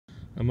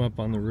I'm up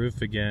on the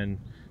roof again,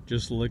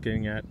 just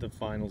looking at the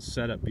final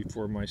setup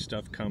before my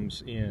stuff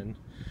comes in.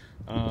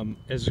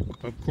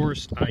 Of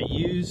course, I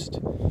used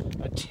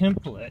a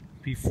template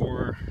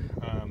before.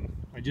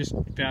 I just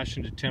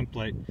fashioned a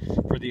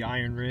template for the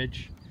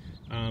ironridge.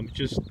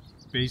 Just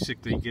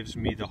basically gives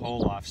me the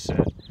hole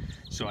offset,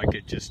 so I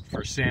could just,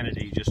 for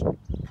sanity, just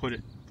put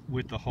it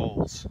with the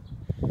holes.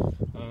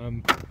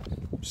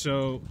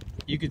 So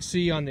you could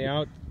see on the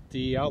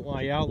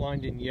outline, I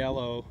outlined in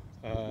yellow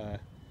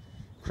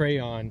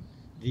crayon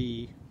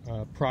the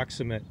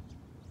proximate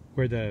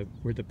where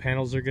the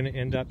panels are going to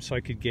end up, so I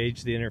could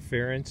gauge the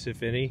interference,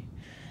 if any.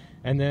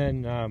 And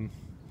then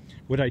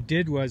what I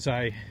did was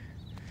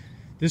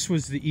this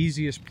was the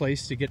easiest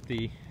place to get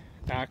the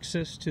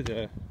access to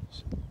the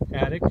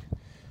attic.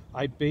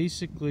 I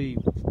basically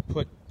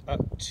put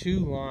up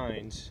two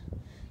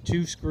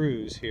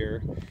screws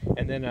here,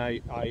 and then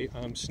I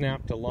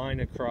snapped a line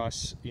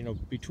across,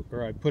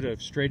 or I put a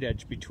straight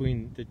edge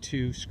between the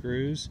two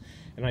screws,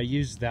 and I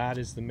used that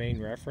as the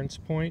main reference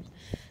point.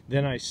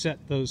 Then I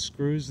set those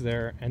screws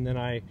there, and then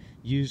I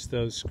used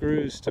those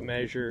screws to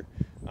measure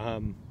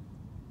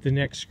the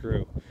next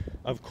screw.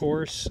 Of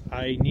course,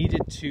 I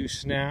needed to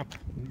snap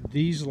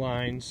these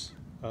lines,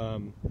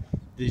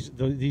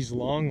 these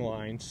long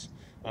lines,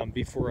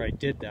 before I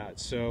did that.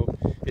 So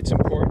it's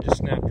important to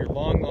snap your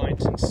long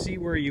lines and see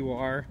where you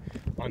are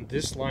on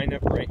this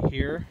lineup right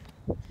here,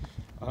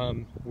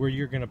 where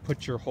you're going to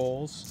put your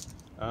holes.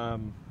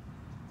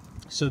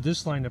 So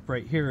this lineup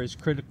right here is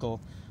critical,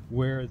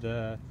 where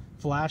the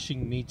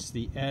flashing meets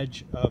the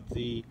edge of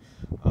the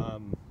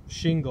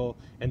shingle,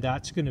 and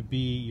that's going to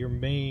be your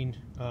main,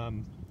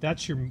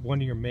 that's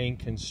one of your main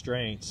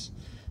constraints,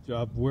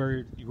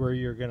 where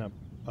you're going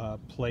to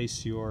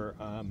place your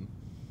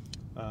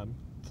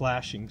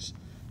flashings.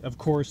 Of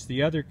course,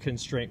 the other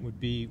constraint would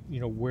be,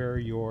 where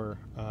your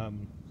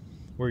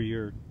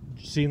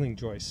ceiling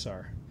joists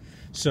are.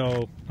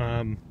 So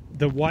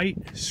the white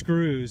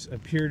screws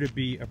appear to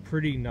be a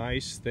pretty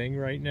nice thing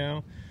right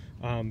now,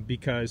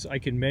 because I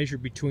can measure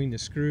between the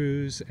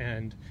screws,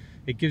 and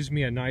it gives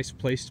me a nice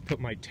place to put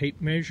my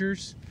tape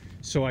measures,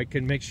 so I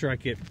can make sure I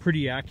get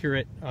pretty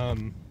accurate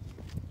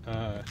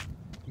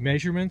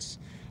measurements.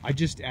 I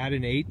just add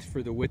an 1/8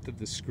 for the width of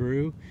the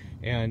screw,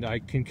 and I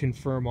can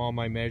confirm all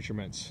my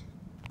measurements.